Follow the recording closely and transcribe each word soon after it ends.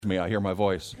Me, I hear my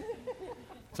voice.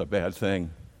 It's a bad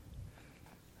thing.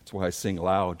 That's why I sing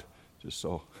loud, just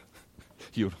so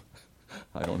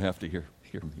I don't have to hear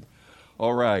me.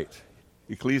 All right,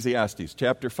 Ecclesiastes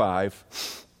chapter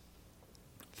 5.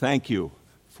 Thank you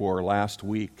for last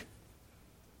week,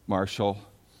 Marshall.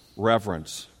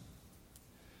 Reverence.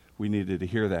 We needed to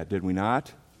hear that, did we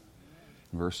not?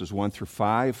 Verses 1 through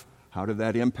 5. How did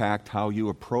that impact how you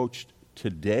approached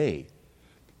today?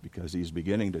 Because he's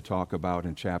beginning to talk about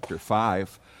in chapter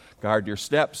 5, guard your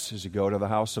steps as you go to the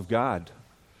house of God.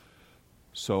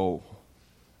 So,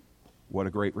 what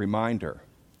a great reminder.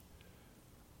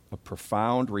 A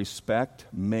profound respect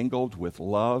mingled with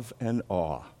love and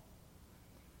awe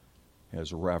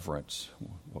as reverence,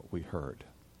 what we heard.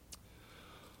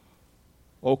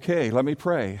 Okay, let me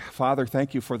pray. Father,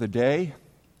 thank you for the day,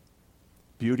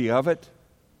 beauty of it,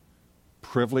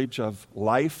 privilege of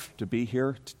life to be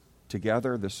here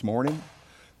together this morning,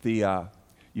 the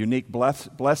unique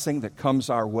blessing that comes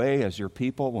our way as your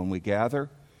people when we gather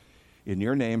in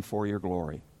your name for your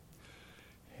glory.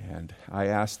 And I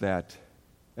ask that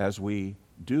as we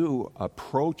do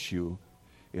approach you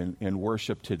in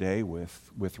worship today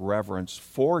with reverence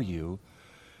for you,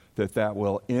 that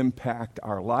will impact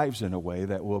our lives in a way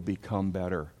that will become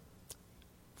better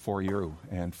for you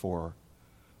and for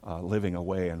living a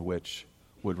way in which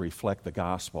would reflect the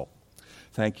gospel.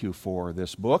 Thank you for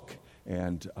this book,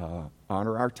 and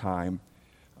honor our time.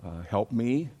 Help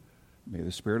me. May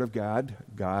the Spirit of God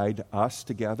guide us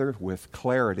together with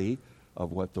clarity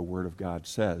of what the Word of God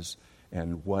says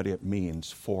and what it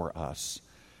means for us.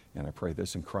 And I pray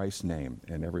this in Christ's name.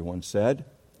 And everyone said,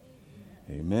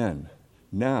 Amen.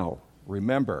 Now,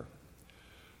 remember,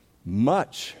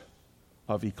 much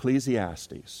of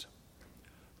Ecclesiastes,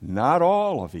 not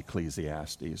all of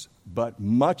Ecclesiastes, but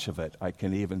much of it, I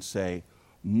can even say,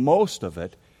 most of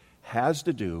it has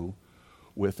to do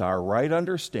with our right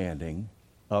understanding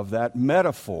of that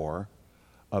metaphor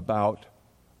about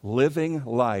living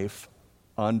life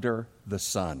under the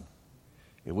sun.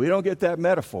 If we don't get that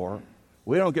metaphor,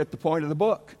 we don't get the point of the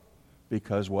book,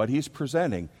 because what he's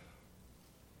presenting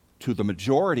to the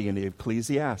majority in the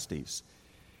Ecclesiastes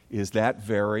is that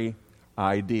very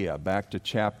idea. Back to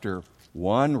chapter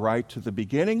 1, right to the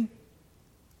beginning.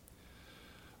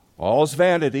 All's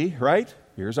vanity, right?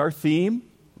 Here's our theme.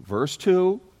 Verse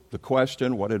 2, the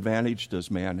question, what advantage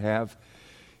does man have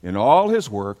in all his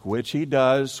work, which he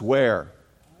does where?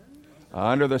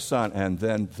 Under the sun. And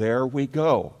then there we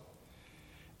go.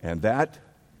 And that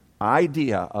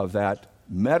idea of that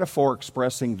metaphor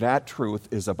expressing that truth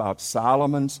is about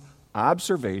Solomon's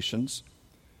observations,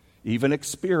 even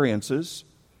experiences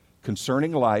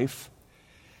concerning life,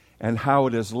 and how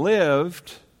it is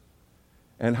lived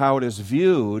and how it is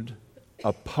viewed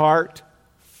apart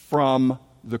from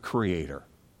the Creator.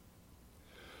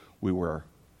 We were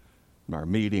in our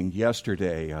meeting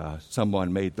yesterday,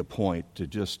 someone made the point to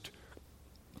just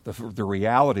the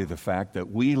reality of the fact that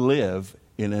we live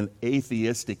in an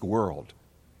atheistic world.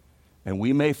 And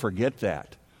we may forget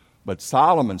that. But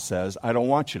Solomon says, I don't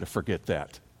want you to forget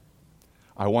that.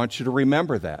 I want you to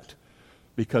remember that,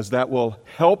 because that will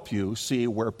help you see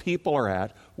where people are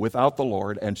at without the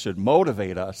Lord and should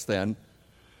motivate us then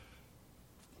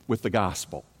with the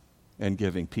gospel and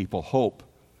giving people hope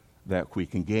that we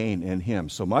can gain in Him.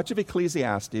 So much of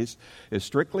Ecclesiastes is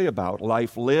strictly about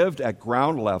life lived at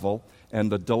ground level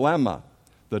and the dilemma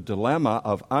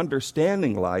of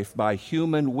understanding life by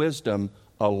human wisdom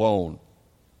alone.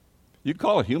 You'd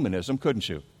call it humanism, couldn't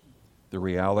you? The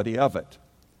reality of it.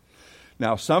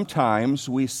 Now, sometimes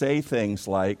we say things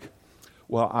like,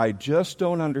 well, I just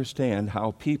don't understand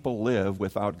how people live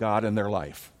without God in their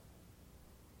life.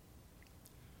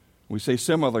 We say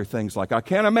similar things like, I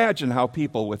can't imagine how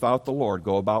people without the Lord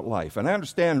go about life. And I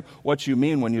understand what you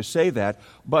mean when you say that,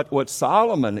 but what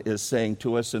Solomon is saying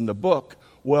to us in the book,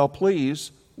 well,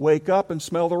 please wake up and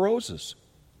smell the roses.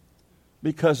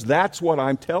 Because that's what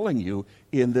I'm telling you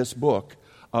in this book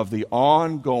of the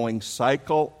ongoing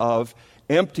cycle of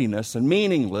emptiness and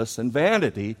meaningless and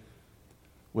vanity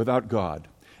without God.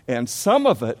 And some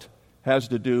of it has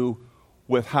to do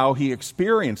with how he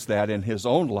experienced that in his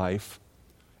own life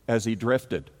as he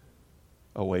drifted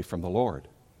away from the Lord.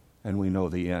 And we know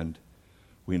the end.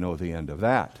 We know the end of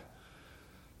that.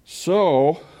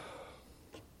 So,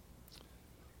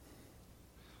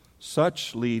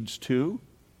 such leads to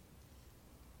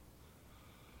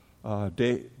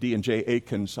D&J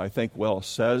Aikens, I think, well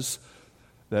says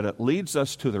that it leads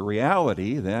us to the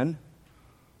reality then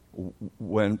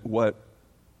when what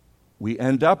we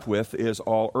end up with is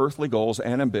all earthly goals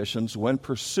and ambitions, when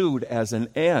pursued as an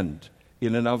end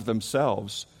in and of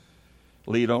themselves,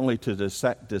 lead only to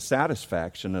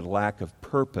dissatisfaction and lack of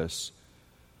purpose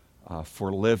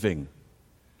for living.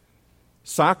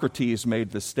 Socrates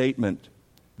made the statement,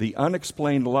 "The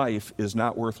unexplained life is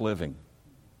not worth living."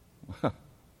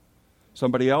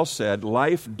 Somebody else said,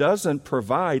 "Life doesn't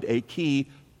provide a key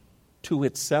to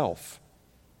itself."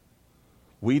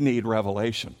 We need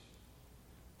revelation,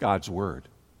 God's Word.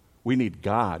 We need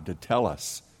God to tell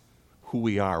us who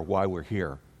we are, why we're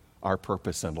here, our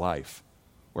purpose in life,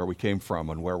 where we came from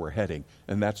and where we're heading.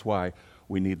 And that's why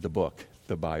we need the book,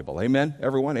 the Bible. Amen,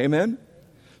 everyone? Amen?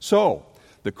 So,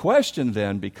 the question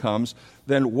then becomes,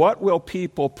 then what will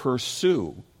people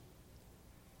pursue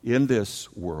in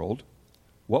this world?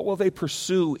 What will they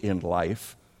pursue in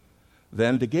life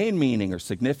then to gain meaning or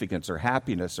significance or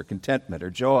happiness or contentment or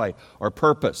joy or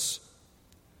purpose?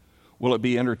 Will it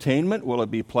be entertainment? Will it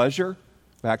be pleasure?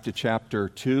 Back to chapter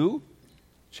 2.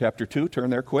 Chapter 2, turn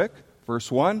there quick.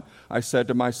 Verse 1, I said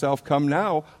to myself, "Come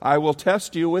now, I will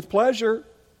test you with pleasure."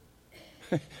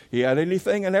 He had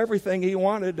anything and everything he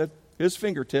wanted at his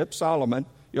fingertips, Solomon.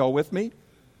 You all with me?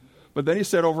 But then he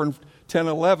said over in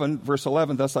verse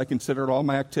 11, "Thus I considered all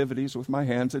my activities with my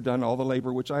hands had done all the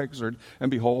labor which I exerted,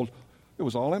 and behold, it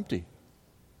was all empty."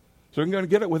 So you're going to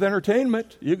get it with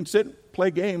entertainment. You can sit and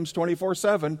play games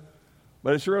 24/7,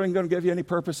 but it's really going to give you any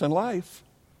purpose in life.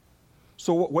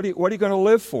 So what are you going to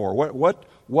live for?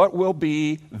 What will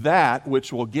be that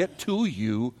which will get to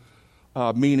you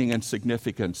meaning and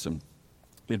significance and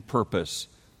in purpose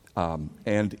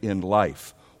and in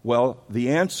life? Well, the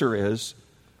answer is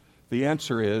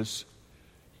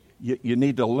you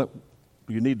need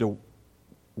to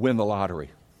win the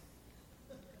lottery,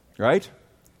 right?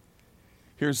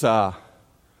 Here's a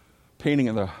painting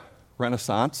of the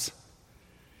Renaissance,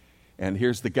 and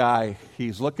here's the guy.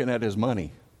 He's looking at his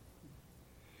money.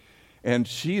 And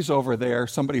she's over there,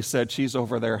 somebody said she's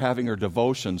over there having her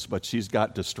devotions, but she's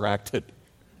got distracted.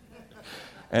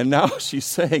 And now she's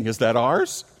saying, "Is that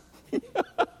ours?"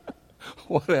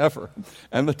 Whatever.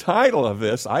 And the title of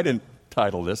this, I didn't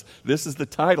title this is the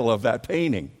title of that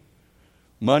painting,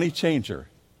 Money Changer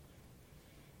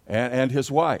and his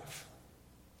wife.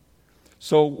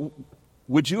 So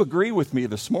would you agree with me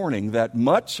this morning that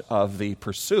much of the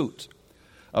pursuit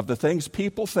of the things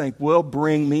people think will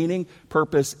bring meaning,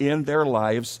 purpose in their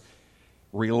lives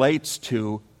relates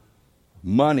to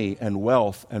money and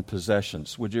wealth and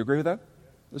possessions? Would you agree with that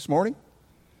this morning?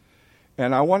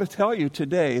 And I want to tell you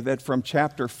today that from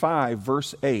chapter 5,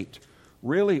 verse 8,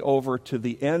 really over to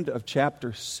the end of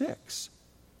chapter 6,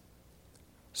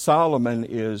 Solomon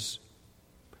is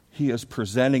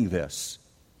presenting this.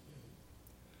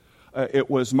 It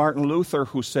was Martin Luther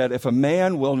who said, "If a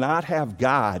man will not have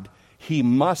God, he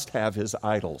must have his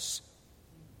idols."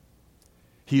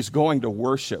 He's going to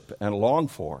worship and long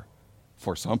for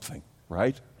something,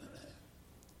 right?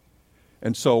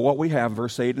 And so what we have,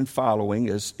 verse 8 and following,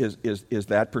 is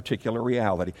that particular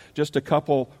reality. Just a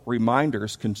couple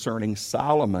reminders concerning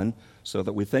Solomon so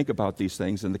that we think about these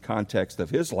things in the context of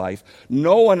his life.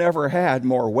 No one ever had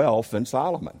more wealth than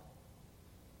Solomon.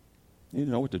 He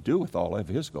didn't know what to do with all of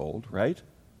his gold, right?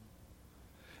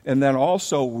 And then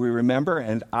also we remember,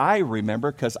 and I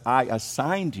remember because I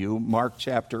assigned you Mark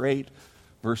chapter 8,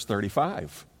 verse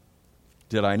 35.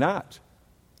 Did I not?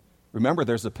 Remember,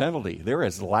 there's a penalty. There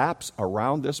is laps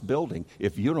around this building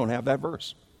if you don't have that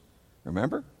verse.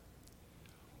 Remember?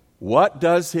 What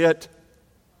does it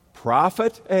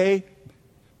profit a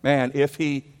man if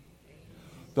the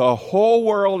whole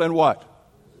world and what?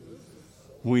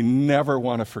 We never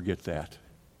want to forget that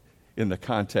in the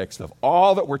context of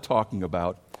all that we're talking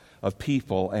about of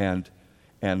people and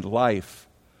life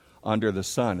under the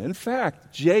sun. In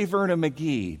fact, J. Vernon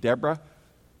McGee, Deborah,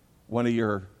 one of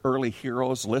your early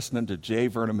heroes, listening to J.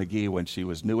 Vernon McGee when she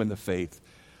was new in the faith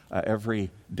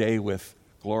every day with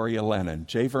Gloria Lennon.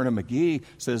 J. Vernon McGee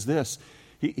says this.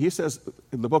 He says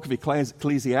the book of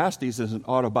Ecclesiastes is an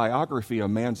autobiography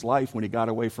of man's life when he got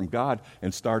away from God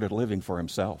and started living for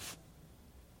himself.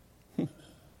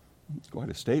 It's quite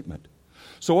a statement.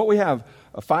 So what we have,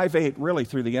 5:8 really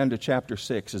through the end of chapter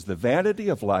 6, is the vanity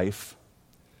of life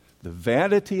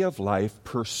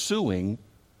pursuing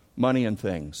money and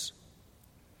things.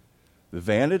 The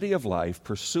vanity of life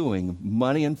pursuing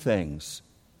money and things.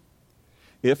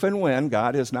 If and when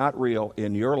God is not real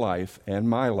in your life and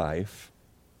my life,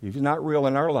 if He's not real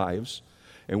in our lives,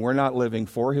 and we're not living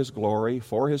for His glory,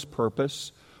 for His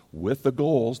purpose, with the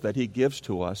goals that He gives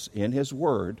to us in His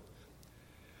Word,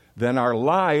 then our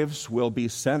lives will be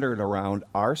centered around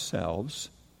ourselves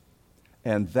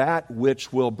and that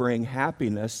which will bring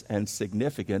happiness and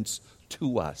significance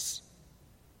to us.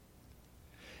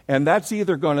 And that's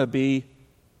either going to be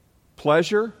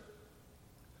pleasure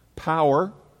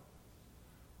power,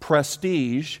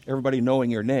 prestige, everybody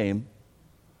knowing your name,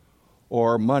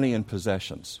 or money and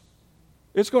possessions.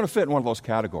 It's going to fit in one of those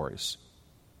categories.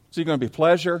 Is he going to be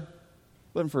pleasure,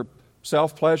 living for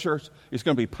self-pleasure? It's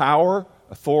going to be power,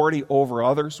 authority over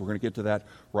others. We're going to get to that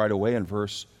right away in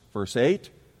verse 8.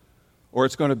 Or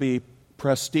it's going to be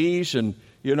prestige and,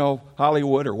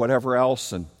 Hollywood or whatever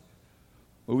else, and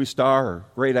movie star or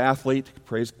great athlete,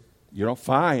 praise,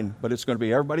 fine, but it's going to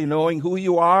be everybody knowing who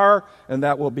you are, and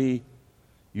that will be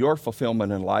your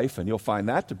fulfillment in life, and you'll find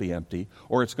that to be empty.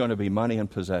 Or it's going to be money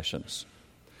and possessions.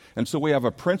 And so we have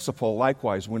a principle,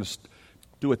 likewise, we're going to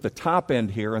do at the top end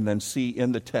here and then see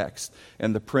in the text.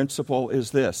 And the principle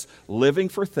is this: living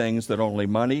for things that only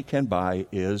money can buy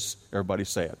is, everybody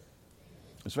say it,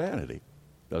 it's vanity.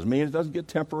 Doesn't mean it doesn't get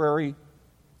temporary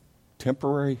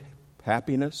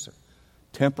happiness,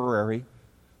 temporary,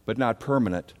 but not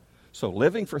permanent. So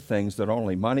living for things that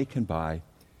only money can buy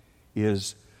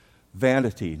is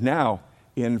vanity. Now,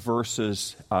 in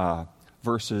verses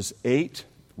 8,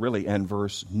 really, and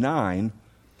verse 9,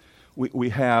 we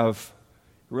have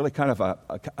really kind of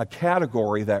a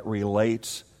category that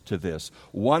relates to this.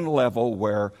 One level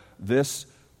where this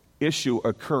issue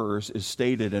occurs is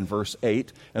stated in verse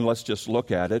 8, and let's just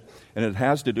look at it, and it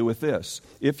has to do with this.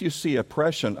 If you see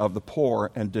oppression of the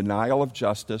poor and denial of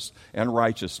justice and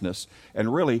righteousness,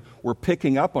 and really we're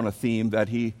picking up on a theme that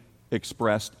he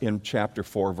expressed in chapter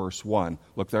 4, verse 1.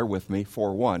 Look there with me,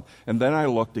 4:1. And then I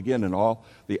looked again in all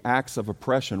the acts of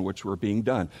oppression which were being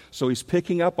done. So he's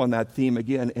picking up on that theme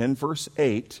again in verse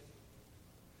 8.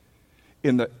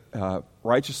 In the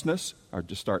righteousness, or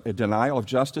to start, a denial of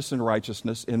justice and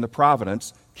righteousness in the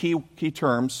providence, key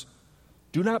terms,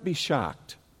 do not be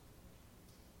shocked.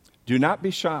 Do not be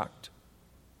shocked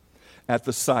at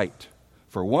the sight.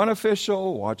 For one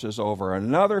official watches over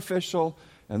another official,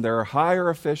 and there are higher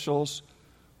officials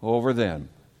over them.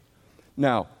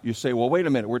 Now, you say, well, wait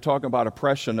a minute, we're talking about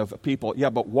oppression of people.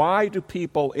 Yeah, but why do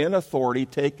people in authority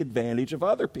take advantage of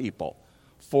other people?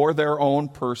 For their own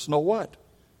personal what?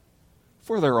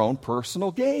 For their own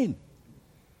personal gain.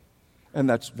 And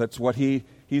that's what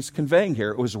he's conveying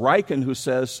here. It was Riken who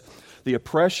says the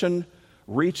oppression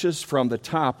reaches from the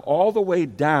top all the way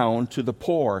down to the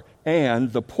poor,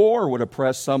 and the poor would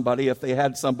oppress somebody if they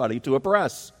had somebody to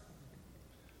oppress.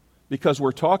 Because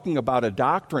we're talking about a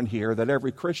doctrine here that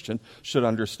every Christian should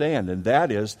understand, and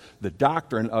that is the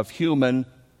doctrine of human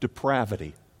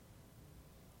depravity.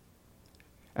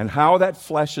 And how that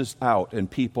fleshes out in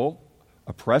people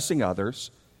oppressing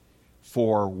others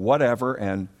for whatever,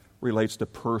 and relates to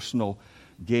personal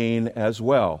gain as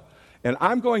well. And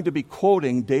I'm going to be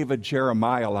quoting David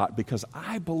Jeremiah a lot because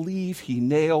I believe he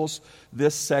nails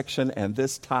this section and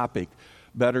this topic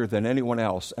better than anyone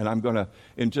else. And I'm going to,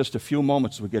 in just a few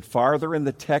moments, as we get farther in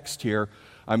the text here,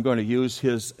 I'm going to use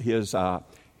his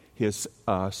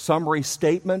summary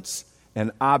statements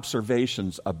and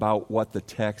observations about what the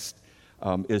text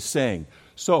is saying.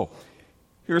 So,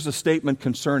 here's a statement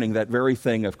concerning that very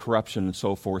thing of corruption and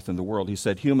so forth in the world. He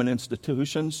said, human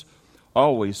institutions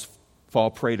always fall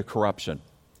prey to corruption.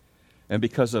 And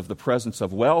because of the presence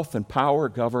of wealth and power,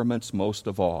 governments most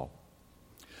of all.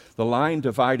 The line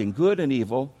dividing good and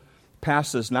evil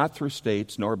passes not through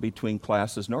states, nor between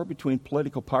classes, nor between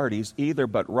political parties either,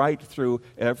 but right through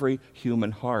every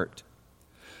human heart.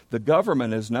 The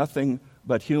government is nothing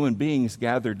but human beings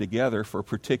gathered together for a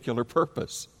particular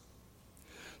purpose.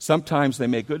 Sometimes they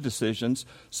make good decisions,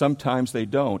 sometimes they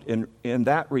don't. In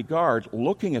that regard,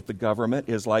 looking at the government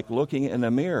is like looking in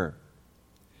a mirror.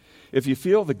 If you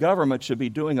feel the government should be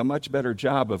doing a much better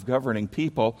job of governing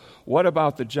people, what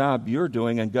about the job you're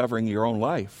doing in governing your own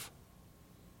life?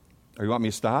 Or you want me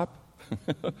to stop?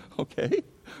 Okay.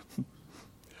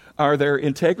 Are there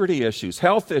integrity issues,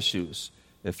 health issues,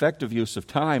 effective use of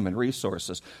time and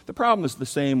resources? The problem is the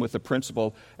same with the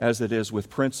principle as it is with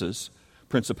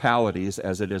principalities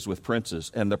as it is with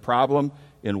princes. And the problem,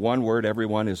 in one word,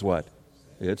 everyone, is what?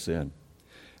 It's sin.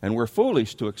 And we're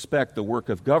foolish to expect the work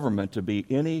of government to be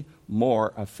any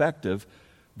more effective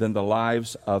than the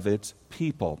lives of its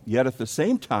people. Yet at the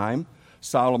same time,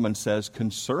 Solomon says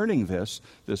concerning this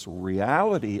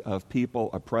reality of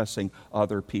people oppressing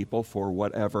other people for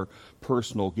whatever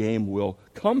personal gain will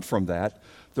come from that,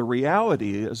 the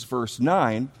reality is, verse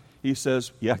 9, he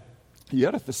says,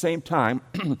 Yet at the same time,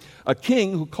 a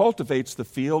king who cultivates the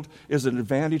field is an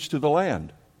advantage to the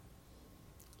land.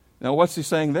 Now, what's he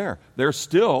saying there? There's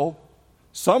still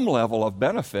some level of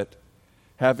benefit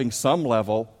having some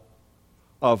level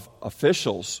of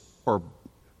officials or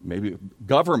maybe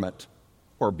government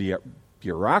or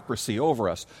bureaucracy over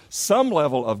us. Some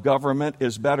level of government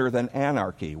is better than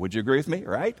anarchy. Would you agree with me,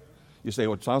 right? You say,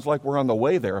 well, it sounds like we're on the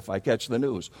way there if I catch the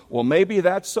news. Well, maybe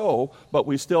that's so, but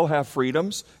we still have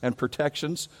freedoms and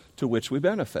protections to which we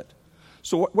benefit.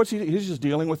 So he's just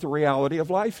dealing with the reality of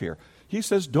life here. He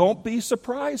says, don't be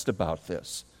surprised about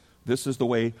this. This is the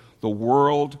way the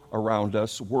world around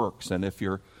us works. And if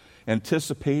you're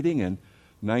anticipating in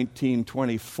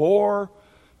 1924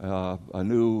 a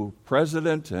new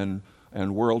president and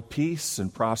world peace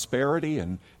and prosperity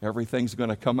and everything's going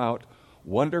to come out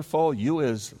wonderful,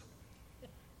 you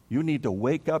need to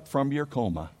wake up from your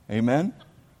coma. Amen?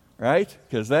 Right?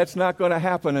 Because that's not going to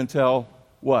happen until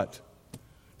what?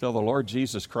 Till the Lord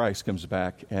Jesus Christ comes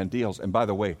back and deals. And by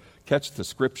the way, catch the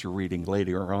scripture reading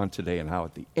later on today and how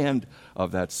at the end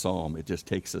of that psalm it just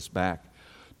takes us back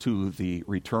to the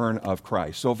return of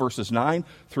Christ. So verses 9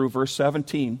 through verse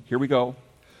 17, here we go.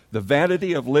 The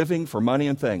vanity of living for money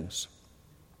and things.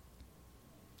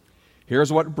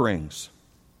 Here's what it brings.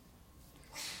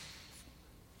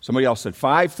 Somebody else said,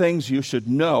 5 things you should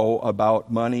know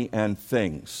about money and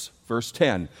things. Verse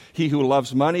 10, he who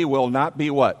loves money will not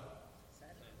be what?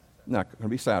 Not going to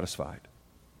be satisfied.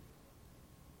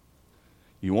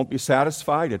 You won't be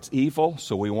satisfied. It's evil,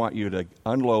 so we want you to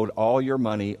unload all your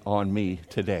money on me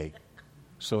today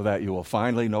so that you will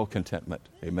finally know contentment.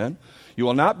 Amen? You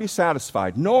will not be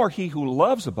satisfied, nor he who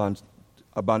loves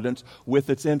abundance with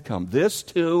its income. This,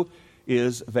 too,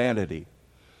 is vanity.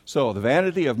 So the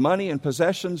vanity of money and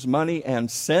possessions, money and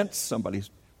sense. Somebody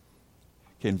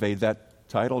conveyed that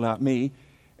title, not me.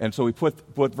 And so we put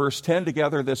verse 10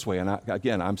 together this way. And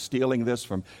again, I'm stealing this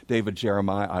from David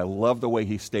Jeremiah. I love the way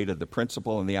he stated the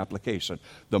principle and the application.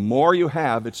 The more you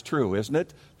have, it's true, isn't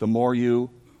it? The more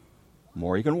you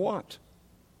can want.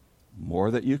 More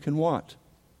that you can want.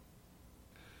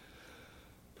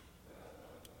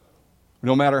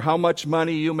 No matter how much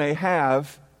money you may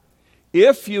have,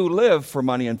 if you live for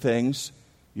money and things,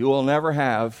 you will never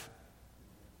have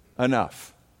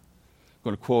enough. I'm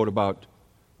going to quote about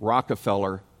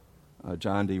Rockefeller,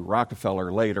 John D.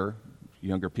 Rockefeller later.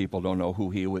 Younger people don't know who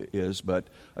he is, but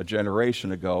a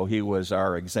generation ago, he was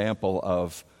our example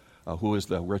of who is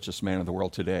the richest man in the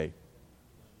world today.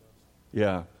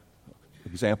 Yeah,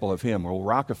 example of him. Well,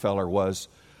 Rockefeller was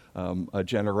a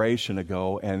generation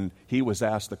ago, and he was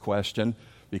asked the question,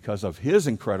 because of his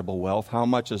incredible wealth, how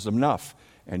much is enough?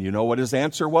 And you know what his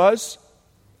answer was?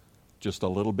 Just a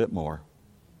little bit more.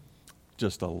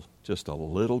 Just a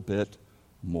little bit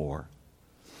more.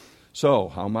 So,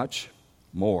 how much?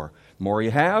 More. The more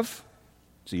you have,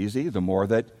 it's easy, the more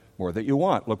that you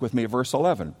want. Look with me at verse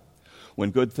 11.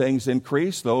 When good things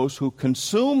increase, those who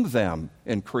consume them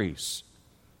increase.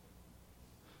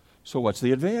 So what's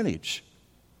the advantage?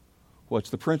 What's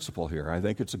the principle here? I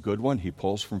think it's a good one. He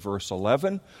pulls from verse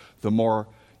 11. The more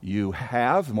you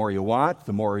have, the more you want,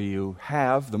 the more you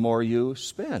have, the more you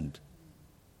spend.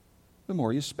 The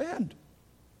more you spend.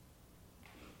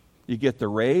 You get the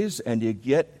raise, and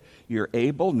you're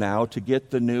able now to get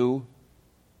the new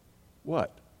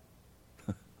what?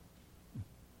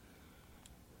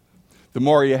 The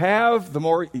more you have, the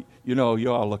more,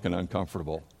 you're all looking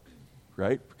uncomfortable,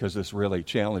 right? Because this really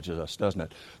challenges us, doesn't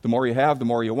it? The more you have, the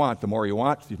more you want. The more you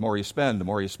want, the more you spend. The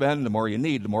more you spend, the more you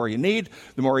need. The more you need,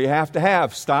 the more you have to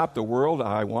have. Stop the world,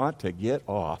 I want to get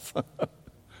off.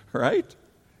 Right?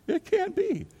 It can't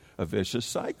be a vicious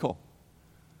cycle.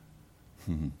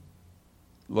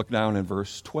 Look down in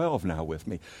verse 12 now with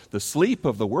me. The sleep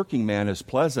of the working man is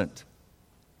pleasant,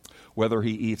 whether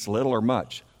he eats little or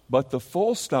much, but the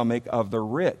full stomach of the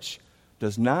rich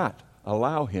does not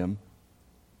allow him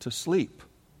to sleep.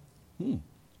 The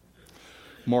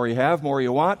more you have, more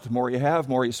you want. The more you have,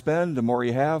 more you spend. The more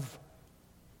you have,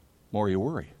 more you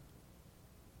worry.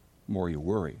 The more you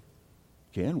worry.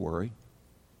 Can worry.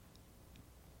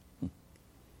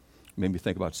 Made me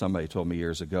think about somebody told me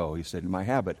years ago. He said, my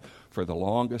habit for the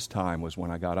longest time was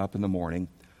when I got up in the morning,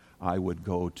 I would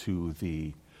go to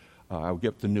I would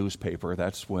get the newspaper.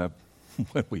 That's when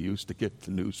we used to get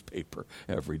the newspaper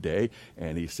every day.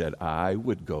 And he said, I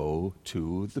would go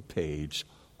to the page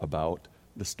about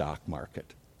the stock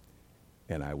market.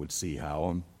 And I would see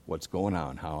what's going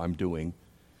on, how I'm doing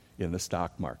in the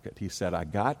stock market. He said, I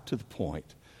got to the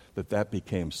point that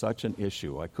became such an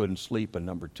issue. I couldn't sleep. And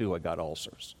number 2, I got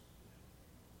ulcers.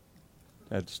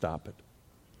 I had to stop it.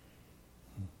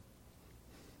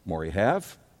 More you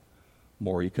have,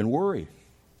 more you can worry.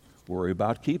 Worry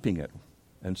about keeping it,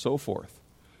 and so forth.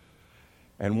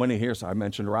 And when he hears, I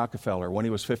mentioned Rockefeller. When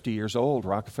he was 50 years old,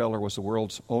 Rockefeller was the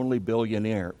world's only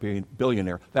billionaire.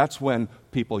 That's when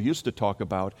people used to talk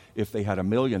about if they had $1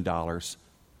 million,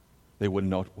 they wouldn't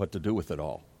know what to do with it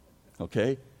all.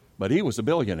 Okay? But he was a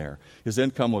billionaire. His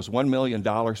income was $1 million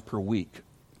per week.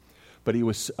 But he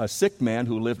was a sick man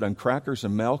who lived on crackers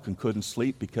and milk and couldn't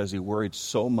sleep because he worried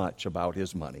so much about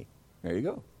his money. There you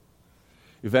go.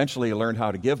 Eventually, he learned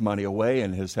how to give money away,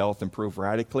 and his health improved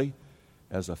radically.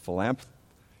 As a philanthropist,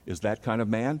 is that kind of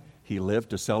man, he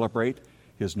lived to celebrate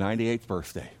his 98th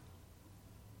birthday.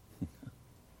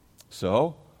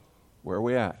 So, where are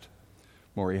we at?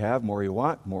 More you have, more you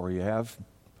want. More you have,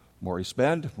 more you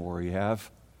spend. More you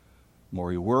have,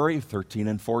 more you worry. 13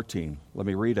 and 14. Let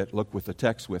me read it. Look with the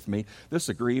text with me. This is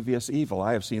a grievous evil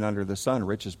I have seen under the sun,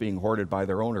 riches being hoarded by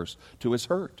their owners to his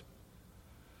hurt.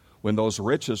 When those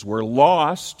riches were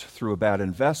lost through a bad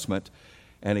investment,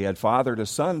 and he had fathered a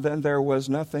son, then there was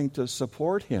nothing to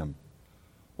support him.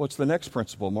 What's the next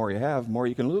principle? More you have, more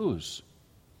you can lose.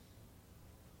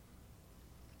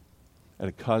 I had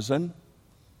a cousin,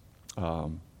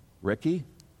 Ricky.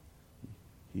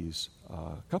 He's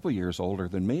a couple years older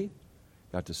than me.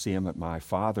 Got to see him at my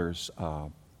father's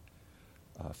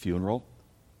funeral,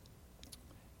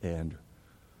 and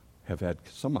have had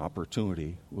some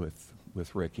opportunity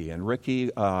with Ricky. And Ricky,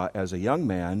 as a young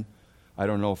man, I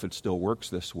don't know if it still works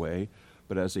this way,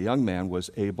 but as a young man was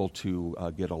able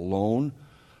to get a loan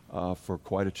for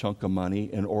quite a chunk of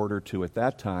money in order to, at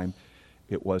that time,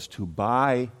 it was to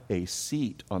buy a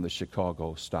seat on the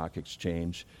Chicago Stock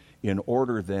Exchange in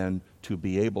order then to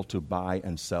be able to buy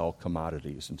and sell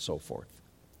commodities and so forth.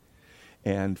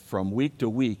 And from week to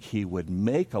week, he would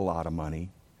make a lot of money,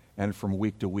 and from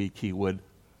week to week, he would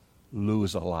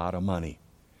lose a lot of money.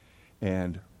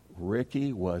 And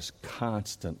Ricky was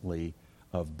constantly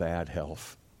of bad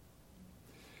health.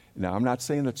 Now, I'm not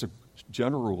saying it's a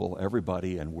general rule,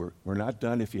 everybody, and we're not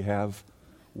done if you have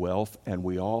wealth, and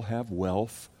we all have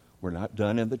wealth. We're not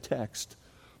done in the text,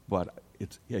 but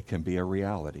it can be a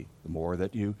reality. The more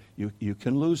that you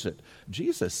can lose it.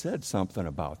 Jesus said something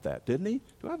about that, didn't he?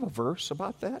 Do I have a verse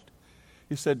about that?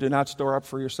 He said, do not store up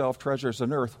for yourself treasures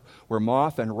on earth where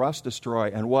moth and rust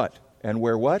destroy, and what? And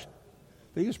where what?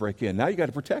 Thieves break in. Now you got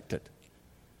to protect it.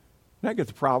 Now you get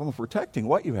the problem of protecting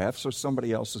what you have, so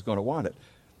somebody else is going to want it.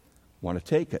 Want to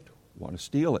take it. Want to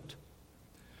steal it.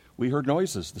 We heard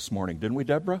noises this morning, didn't we,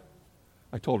 Deborah?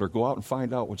 I told her, go out and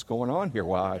find out what's going on here.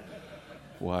 Why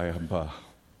I'm,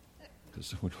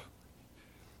 because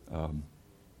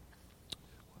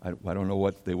I don't know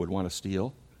what they would want to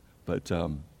steal, but I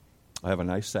have a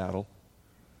nice saddle.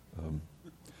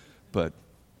 But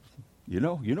you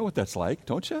know what that's like,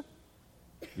 don't you?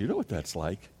 You know what that's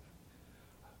like.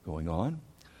 Going on.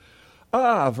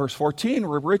 Verse 14,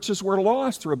 riches were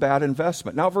lost through a bad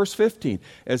investment. Now verse 15,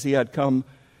 as he had come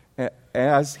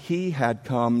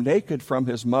naked from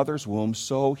his mother's womb,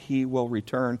 so he will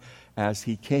return as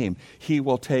he came. He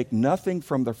will take nothing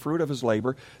from the fruit of his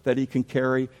labor that he can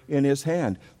carry in his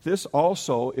hand. This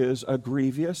also is a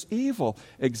grievous evil.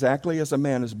 Exactly as a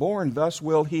man is born, thus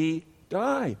will he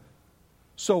die.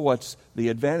 So what's the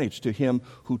advantage to him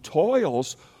who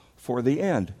toils for the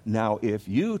end? Now, if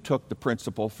you took the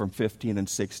principle from 15 and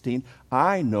 16,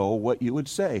 I know what you would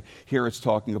say. Here it's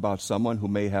talking about someone who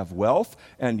may have wealth,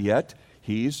 and yet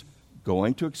he's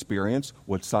going to experience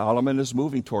what Solomon is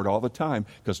moving toward all the time,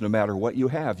 because no matter what you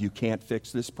have, you can't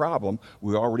fix this problem.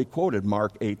 We already quoted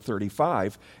Mark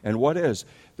 8:35, and what is?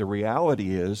 The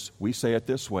reality is, we say it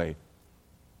this way,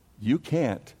 you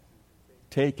can't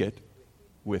take it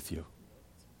with you.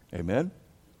 Amen?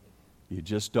 You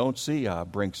just don't see a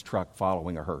Brinks truck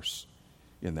following a hearse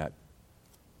in that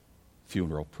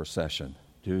funeral procession,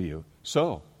 do you?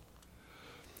 So,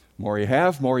 more you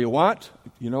have, more you want.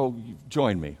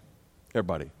 Join me,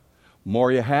 everybody.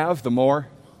 More you have, the more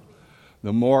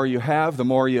you have, the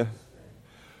more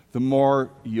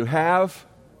you have,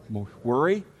 more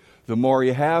worry. The more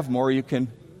you have, more you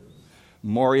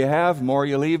have, more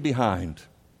you leave behind.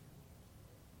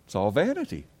 It's all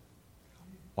vanity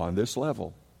on this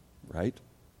level. Right?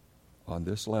 On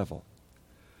this level.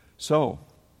 So,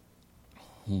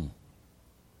 what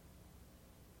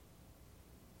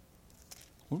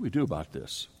do we do about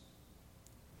this?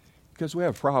 Because we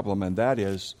have a problem, and that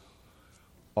is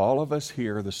all of us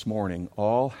here this morning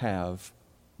all have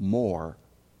more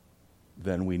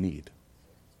than we need.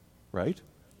 Right?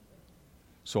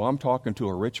 So I'm talking to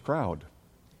a rich crowd.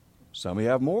 Some of you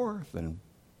have more than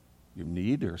you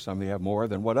need, or some of you have more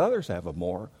than what others have of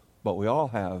more. But we're all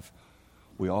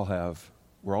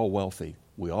wealthy.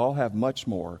 We all have much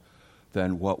more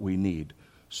than what we need.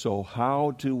 So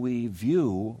how do we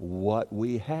view what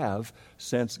we have,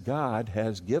 since God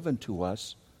has given to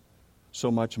us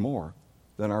so much more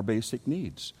than our basic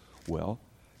needs? Well,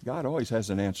 God always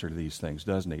has an answer to these things,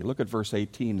 doesn't he? Look at verse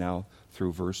 18 now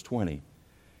through verse 20.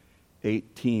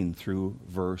 18 through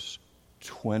verse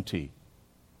 20.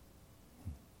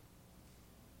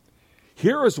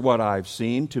 Here is what I've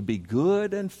seen to be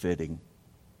good and fitting: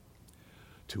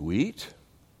 to eat,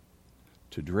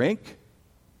 to drink,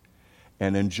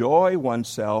 and enjoy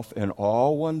oneself in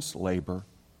all one's labor,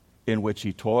 in which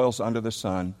he toils under the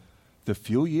sun, the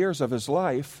few years of his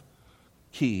life,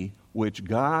 key, which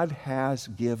God has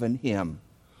given him,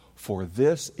 for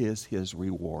this is his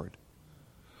reward.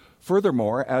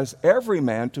 Furthermore, as every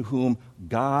man to whom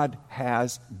God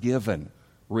has given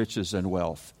riches and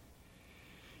wealth,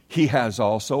 he has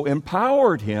also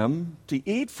empowered him to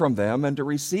eat from them and to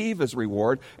receive his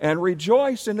reward and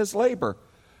rejoice in his labor.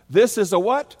 This is a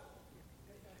what?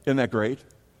 Isn't that great?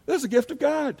 This is a gift of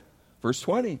God. Verse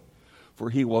 20, for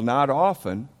he will not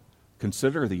often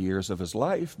consider the years of his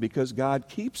life, because God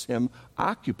keeps him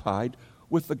occupied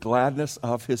with the gladness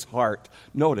of his heart.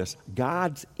 Notice,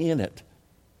 God's in it.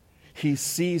 He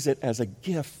sees it as a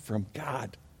gift from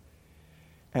God.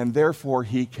 And therefore,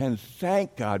 he can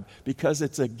thank God because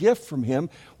it's a gift from him.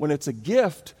 When it's a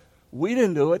gift, we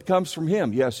didn't do it, it comes from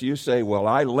him. Yes, you say, well,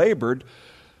 I labored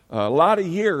a lot of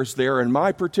years there in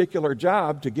my particular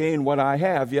job to gain what I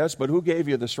have. Yes, but who gave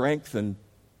you the strength and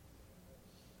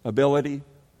ability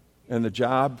and the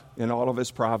job in all of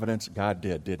his providence? God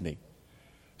did, didn't he?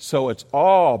 So it's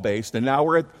all based, and now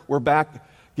we're back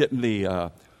getting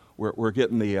the we're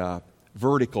getting the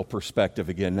vertical perspective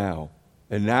again now.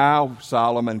 And now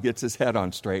Solomon gets his head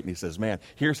on straight and he says, man,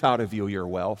 here's how to view your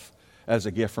wealth as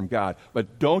a gift from God.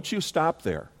 But don't you stop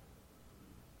there.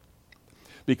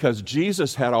 Because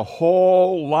Jesus had a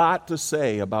whole lot to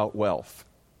say about wealth.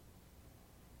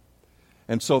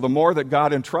 And so the more that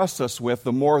God entrusts us with,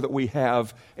 the more that we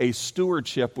have a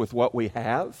stewardship with what we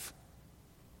have.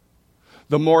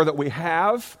 The more that we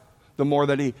have, the more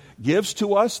that he gives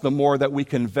to us, the more that we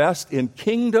can invest in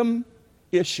kingdom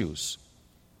issues,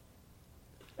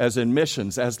 as in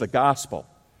missions, as the gospel,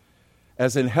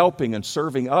 as in helping and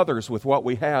serving others with what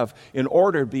we have, in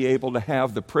order to be able to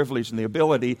have the privilege and the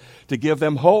ability to give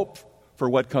them hope for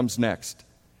what comes next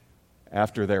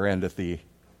after the end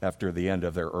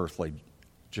of their earthly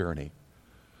journey.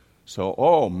 So,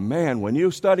 oh man, when you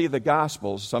study the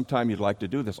Gospels, sometime you'd like to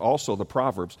do this, also the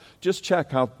Proverbs, just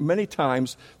check how many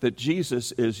times that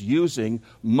Jesus is using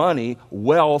money,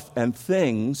 wealth, and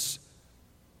things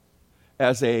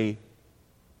as a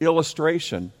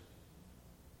illustration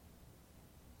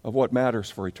of what matters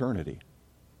for eternity.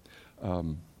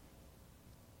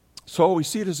 So we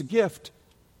see it as a gift.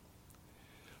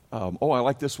 I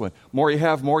like this one. More you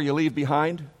have, more you leave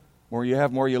behind. More you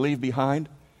have, more you leave behind.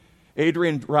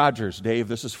 Adrian Rogers, Dave,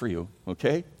 this is for you,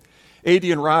 okay?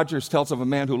 Adrian Rogers tells of a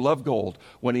man who loved gold.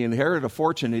 When he inherited a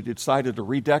fortune, he decided to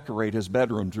redecorate his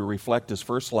bedroom to reflect his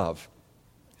first love.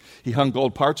 He hung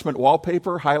gold parchment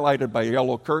wallpaper, highlighted by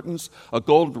yellow curtains, a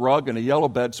gold rug, and a yellow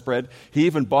bedspread. He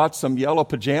even bought some yellow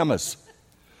pajamas.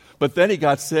 But then he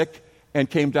got sick and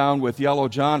came down with yellow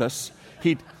jaundice.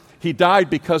 He died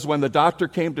because when the doctor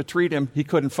came to treat him, he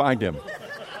couldn't find him.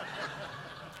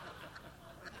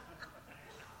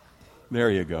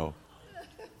 There you go.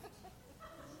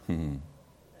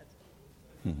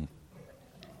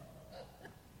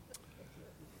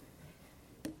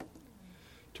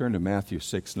 Turn to Matthew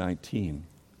 6:19.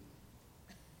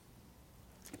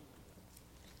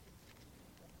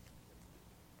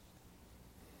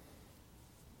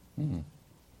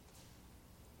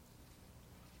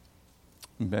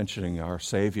 Mentioning our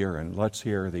Savior, and let's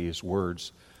hear these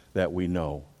words that we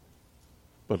know,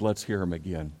 but let's hear them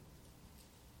again.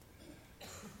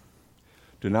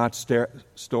 Do not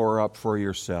store up for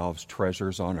yourselves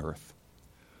treasures on earth,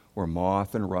 where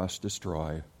moth and rust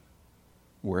destroy,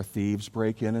 where thieves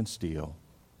break in and steal,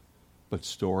 but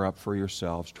store up for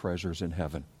yourselves treasures in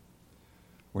heaven,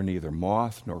 where neither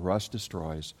moth nor rust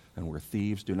destroys, and where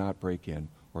thieves do not break in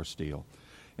or steal.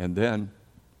 And then,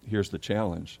 here's the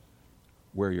challenge.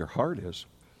 Where your heart is,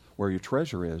 where your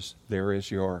treasure is, there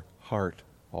is your heart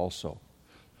also.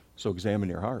 So examine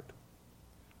your heart.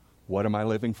 What am I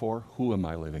living for? Who am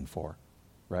I living for?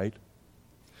 Right?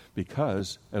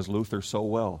 Because, as Luther so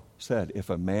well said, if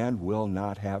a man will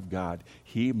not have God,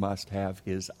 he must have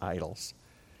his idols.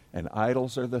 And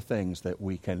idols are the things that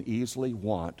we can easily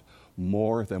want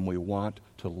more than we want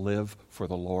to live for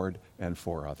the Lord and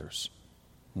for others.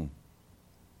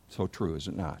 So true, is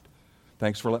it not?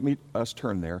 Thanks for letting us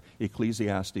turn there.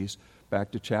 Ecclesiastes,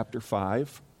 back to chapter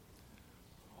 5.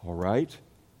 All right.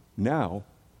 Now,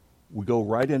 we go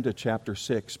right into chapter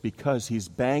 6 because he's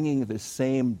banging the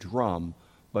same drum,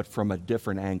 but from a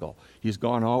different angle. He's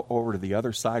gone all over to the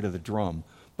other side of the drum,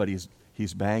 but he's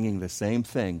banging the same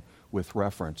thing with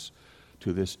reference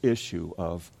to this issue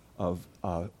of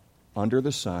under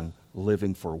the sun,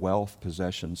 living for wealth,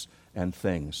 possessions, and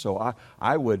things. So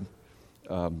I would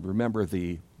remember,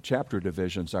 the chapter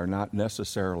divisions are not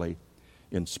necessarily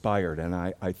inspired, and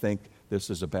I think this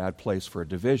is a bad place for a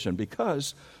division,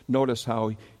 because notice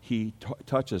how he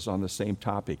touches on the same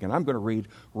topic. And I'm going to read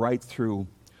right through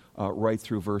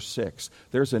verse 6.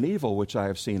 There's an evil which I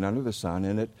have seen under the sun,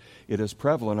 and it is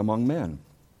prevalent among men.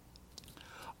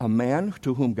 A man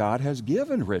to whom God has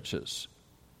given riches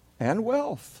and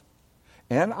wealth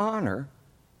and honor,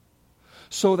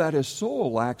 so that his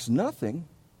soul lacks nothing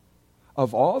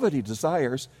of all that he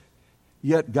desires,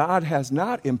 yet God has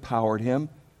not empowered him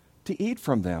to eat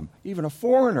from them. Even a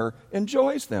foreigner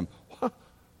enjoys them.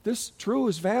 This true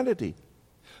is vanity.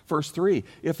 Verse 3,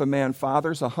 if a man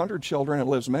fathers 100 children and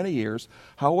lives many years,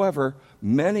 however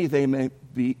many they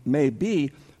may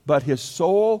be, but his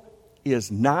soul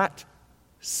is not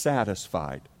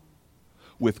satisfied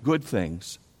with good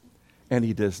things, and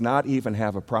he does not even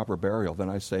have a proper burial, then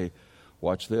I say,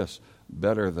 watch this,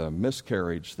 better the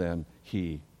miscarriage than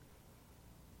he.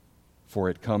 For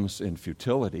it comes in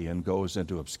futility and goes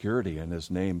into obscurity, and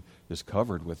his name is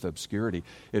covered with obscurity.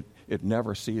 It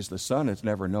never sees the sun. It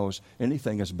never knows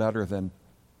anything is better than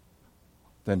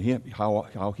him,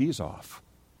 how he's off.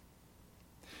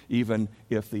 Even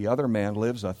if the other man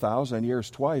lives 1,000 years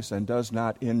twice and does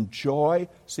not enjoy,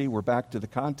 see, we're back to the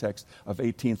context of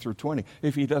 18 through 20.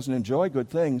 If he doesn't enjoy good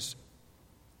things,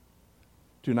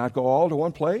 do not go all to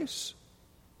one place?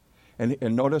 And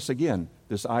notice again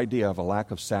this idea of a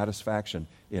lack of satisfaction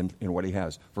in what he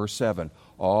has. Verse 7,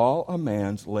 all a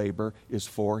man's labor is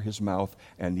for his mouth,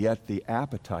 and yet the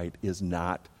appetite is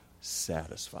not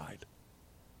satisfied.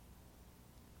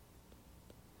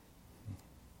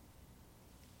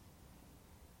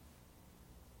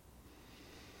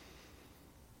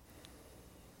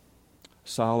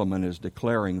 Solomon is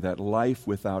declaring that life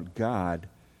without God,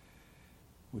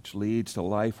 which leads to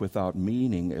life without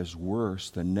meaning, is worse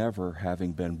than never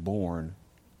having been born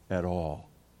at all.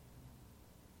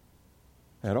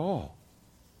 At all.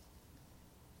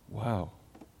 Wow.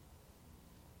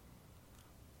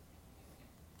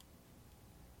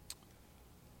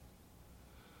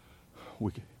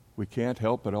 We can't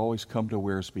help but always come to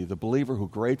Wearsby. The believer who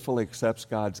gratefully accepts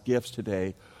God's gifts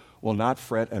today will not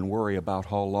fret and worry about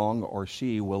how long or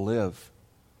she will live.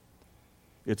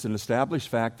 It's an established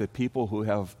fact that people who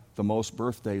have the most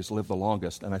birthdays live the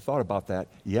longest. And I thought about that.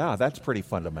 Yeah, that's pretty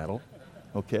fundamental.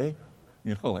 Okay?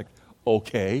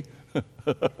 Okay.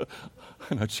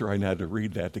 I'm not sure I had to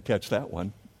read that to catch that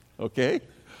one. Okay?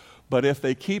 But if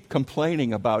they keep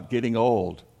complaining about getting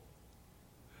old,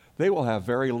 they will have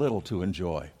very little to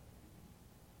enjoy.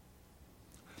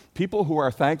 People who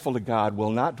are thankful to God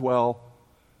will not dwell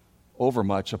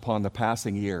overmuch upon the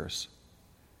passing years.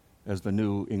 As the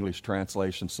New English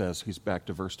Translation says, he's back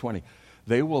to verse 20.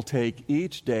 They will take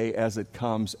each day as it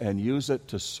comes and use it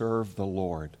to serve the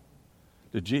Lord.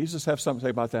 Did Jesus have something to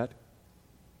say about that?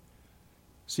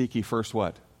 Seek ye first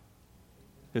what?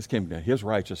 His kingdom, his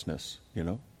righteousness,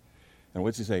 And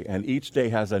what's he say? And each day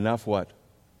has enough what?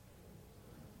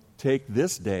 Take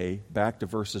this day, back to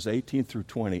verses 18 through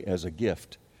 20, as a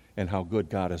gift and how good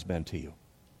God has been to you.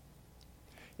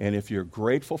 And if you're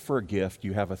grateful for a gift,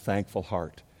 you have a thankful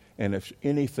heart. And if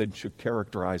anything should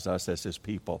characterize us as his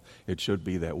people, it should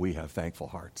be that we have thankful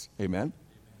hearts. Amen?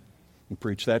 We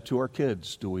preach that to our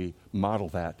kids. Do we model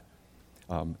that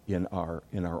in our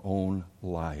own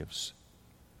lives?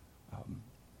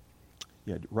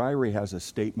 Ryrie has a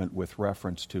statement with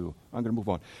reference to, I'm going to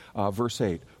move on. Verse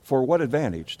 8, for what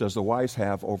advantage does the wise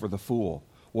have over the fool?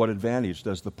 What advantage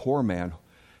does the poor man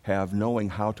have knowing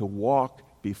how to walk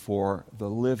before the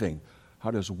living?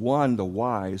 How does the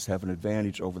wise, have an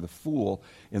advantage over the fool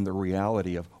in the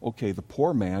reality of, okay, the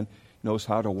poor man knows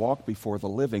how to walk before the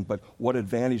living, but what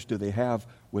advantage do they have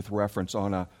with reference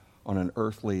on an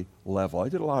earthly level? I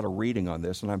did a lot of reading on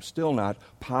this, and I'm still not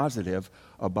positive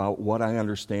about what I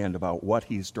understand about what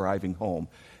he's driving home,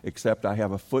 except I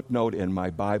have a footnote in my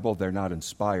Bible. They're not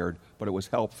inspired, but it was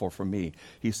helpful for me.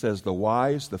 He says, the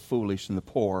wise, the foolish, and the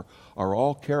poor are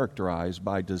all characterized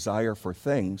by desire for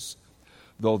things,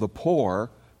 though the poor,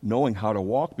 knowing how to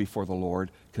walk before the Lord,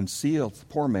 the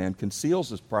poor man conceals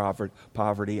his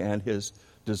poverty and his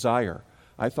desire.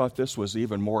 I thought this was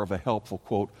even more of a helpful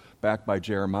quote back by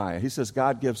Jeremiah. He says,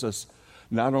 God gives us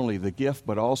not only the gift,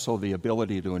 but also the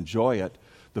ability to enjoy it,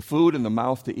 the food in the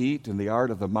mouth to eat, and the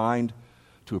art of the mind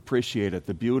to appreciate it.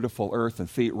 The beautiful earth and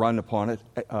feet run upon it.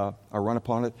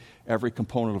 Every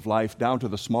component of life, down to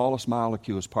the smallest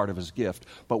molecule, is part of his gift.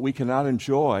 But we cannot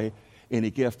enjoy any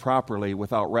gift properly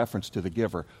without reference to the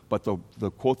giver. But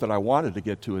the quote that I wanted to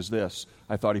get to is this.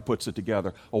 I thought he puts it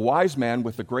together. A wise man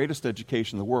with the greatest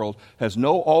education in the world has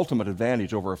no ultimate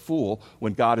advantage over a fool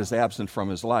when God is absent from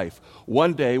his life.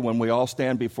 One day when we all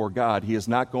stand before God, he is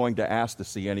not going to ask to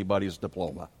see anybody's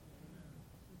diploma.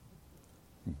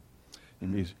 You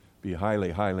need to be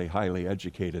highly, highly, highly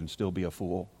educated and still be a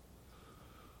fool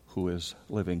who is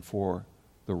living for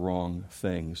the wrong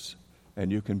things.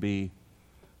 And you can be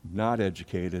not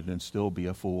educated and still be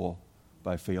a fool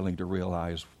by failing to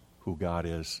realize who God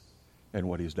is and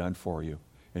what he's done for you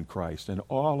in Christ. And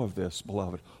all of this,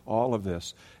 beloved, all of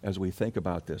this, as we think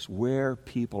about this, where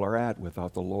people are at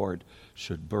without the Lord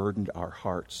should burden our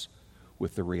hearts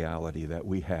with the reality that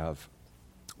we have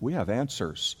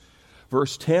answers.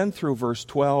 Verse 10 through verse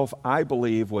 12, I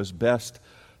believe, was best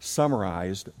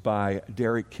summarized by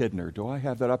Derek Kidner. Do I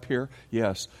have that up here?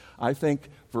 Yes. I think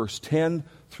verse 10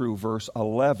 through verse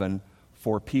 11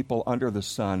 for people under the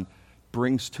sun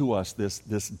brings to us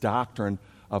this doctrine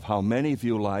of how many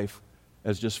view life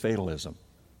as just fatalism.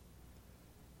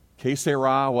 Que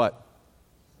sera, what?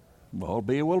 Will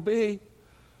be, will be.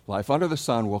 Life under the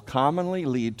sun will commonly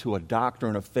lead to a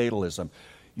doctrine of fatalism.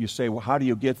 You say, well, how do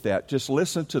you get that? Just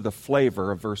listen to the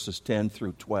flavor of verses 10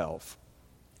 through 12.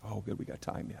 Oh, good, we got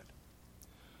time yet.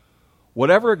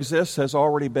 Whatever exists has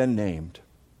already been named,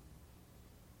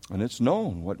 and it's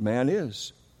known what man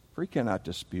is, for he cannot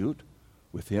dispute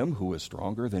with him who is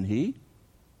stronger than he.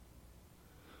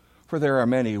 For there are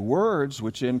many words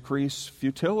which increase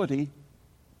futility.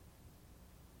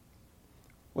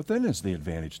 What then is the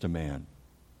advantage to man?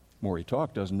 More he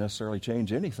talk doesn't necessarily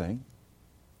change anything.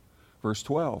 Verse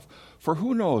 12, for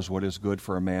who knows what is good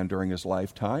for a man during his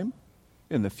lifetime,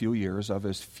 in the few years of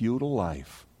his futile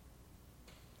life?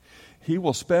 He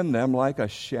will spend them like a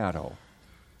shadow.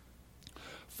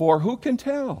 For who can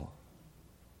tell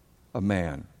a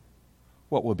man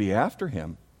what will be after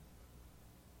him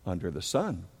under the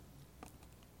sun?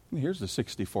 And here's the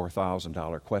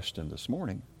 $64,000 question this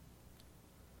morning.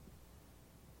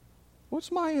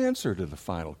 What's my answer to the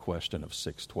final question of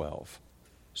 6:12?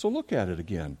 So look at it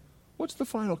again. What's the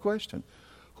final question?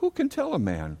 Who can tell a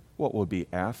man what will be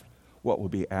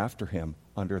after him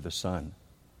under the sun?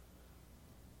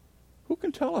 Who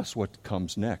can tell us what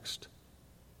comes next?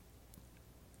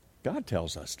 God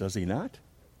tells us, does he not?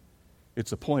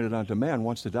 It's appointed unto man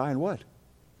once to die, and what?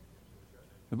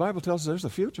 The Bible tells us there's a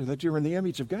future, that you're in the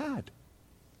image of God.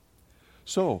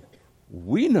 So,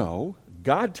 we know,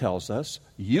 God tells us,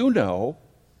 you know,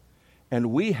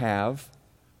 and we have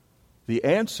the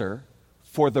answer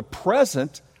for the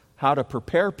present, how to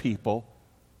prepare people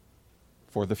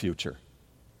for the future,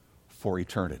 for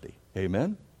eternity.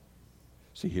 Amen?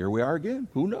 See, here we are again.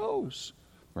 Who knows?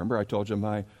 Remember I told you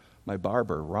my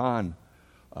barber, Ron,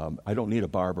 I don't need a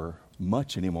barber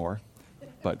much anymore,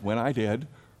 but when I did,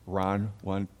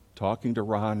 talking to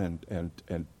Ron,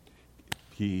 and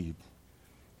he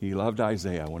loved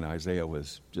Isaiah when Isaiah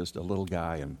was just a little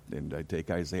guy, and I'd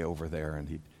take Isaiah over there, and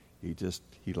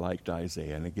he liked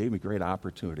Isaiah, and it gave me great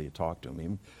opportunity to talk to him,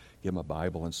 even give him a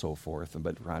Bible and so forth.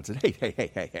 But Ron said,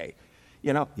 hey,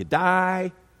 you know, you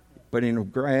die, put in a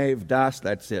grave, dust,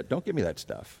 that's it. Don't give me that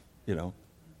stuff, you know.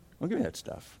 Don't give me that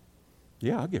stuff.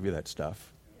 Yeah, I'll give you that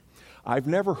stuff. I've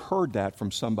never heard that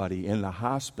from somebody in the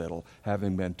hospital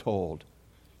having been told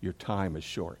your time is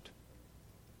short.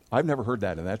 I've never heard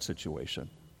that in that situation.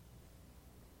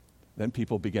 Then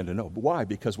people begin to know. Why?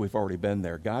 Because we've already been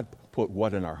there. God put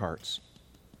what in our hearts?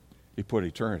 He put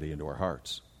eternity into our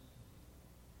hearts.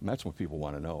 And that's what people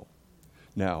want to know.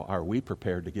 Now, are we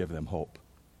prepared to give them hope?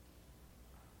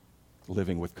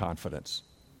 Living with confidence.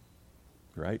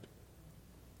 Right?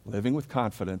 Living with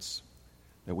confidence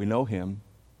that we know him,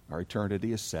 our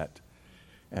eternity is set,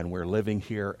 and we're living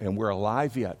here, and we're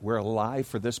alive yet. We're alive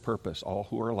for this purpose. All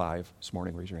who are alive this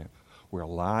morning, raise your hand. We're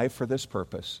alive for this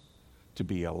purpose, to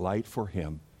be a light for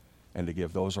him and to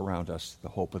give those around us the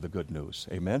hope of the good news.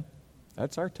 Amen?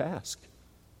 That's our task.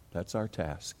 That's our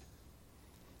task.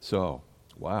 So,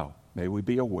 wow, may we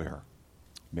be aware.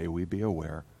 May we be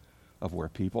aware of where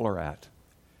people are at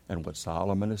and what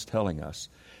Solomon is telling us.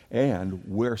 And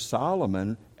where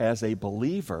Solomon, as a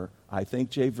believer, I think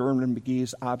J. Vernon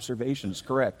McGee's observation is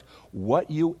correct. What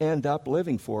you end up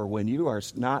living for when you are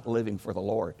not living for the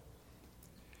Lord.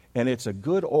 And it's a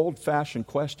good old-fashioned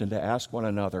question to ask one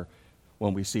another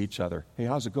when we see each other. Hey,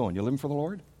 how's it going? You living for the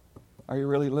Lord? Are you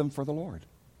really living for the Lord?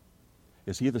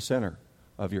 Is he the center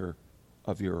of your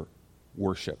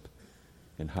worship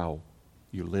and how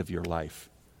you live your life?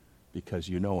 Because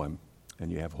you know him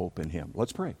and you have hope in him.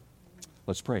 Let's pray.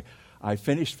 Let's pray. I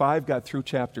finished 5, got through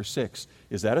chapter 6.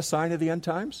 Is that a sign of the end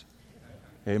times?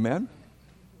 Amen?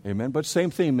 Amen. But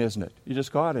same theme, isn't it? You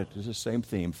just got it. It's the same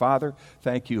theme. Father,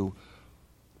 thank you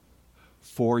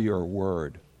for your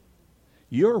word.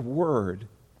 Your word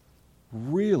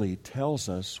really tells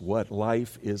us what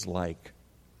life is like,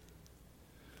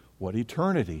 what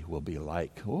eternity will be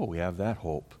like. Oh, we have that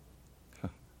hope.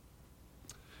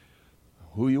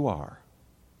 Who you are,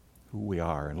 who we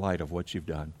are in light of what you've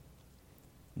done.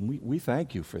 We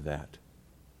thank you for that.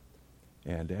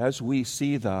 And as we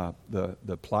see the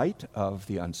plight of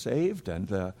the unsaved and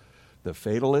the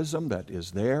fatalism that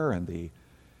is there, and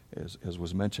as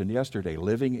was mentioned yesterday,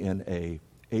 living in a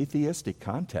atheistic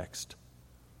context,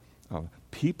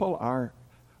 people are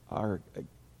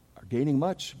gaining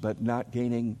much, but not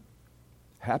gaining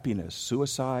happiness,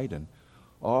 suicide, and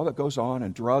all that goes on,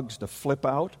 and drugs to flip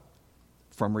out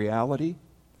from reality,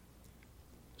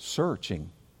 searching,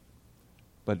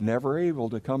 but never able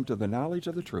to come to the knowledge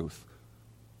of the truth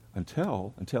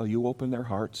until you open their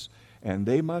hearts, and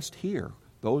they must hear.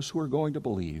 Those who are going to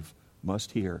believe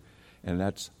must hear, and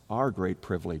that's our great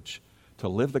privilege, to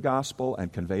live the gospel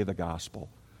and convey the gospel,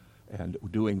 and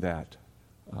doing that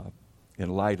in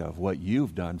light of what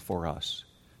you've done for us.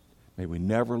 May we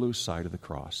never lose sight of the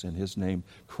cross. In his name,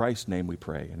 Christ's name we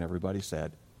pray. And everybody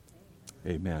said,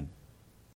 amen.